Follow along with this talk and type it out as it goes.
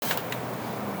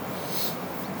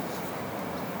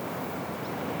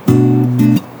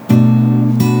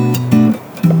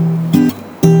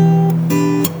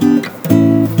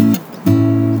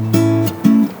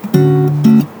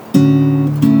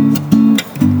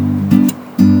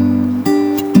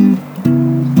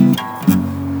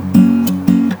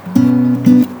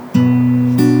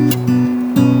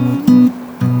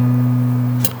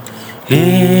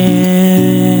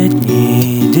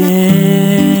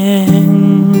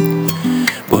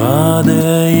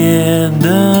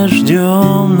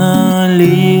дождем на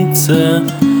лица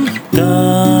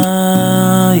тает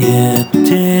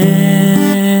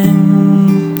тень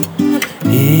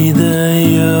и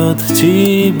дает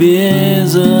тебе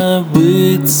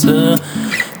забыться.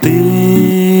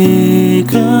 Ты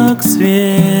как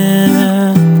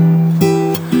свет,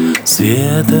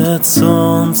 свет от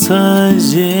солнца,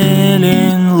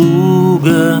 зелень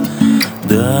луга,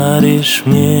 даришь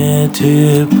мне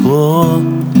тепло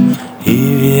и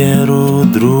веру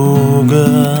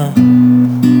друга.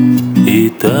 И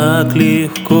так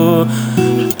легко,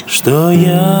 что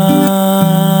я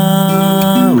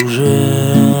уже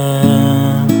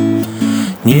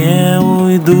не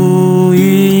уйду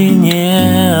и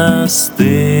не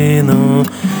остыну.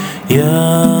 Я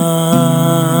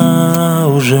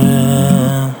уже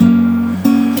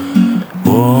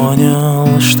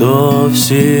понял, что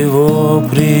всего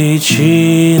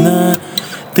причина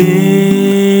 — ты.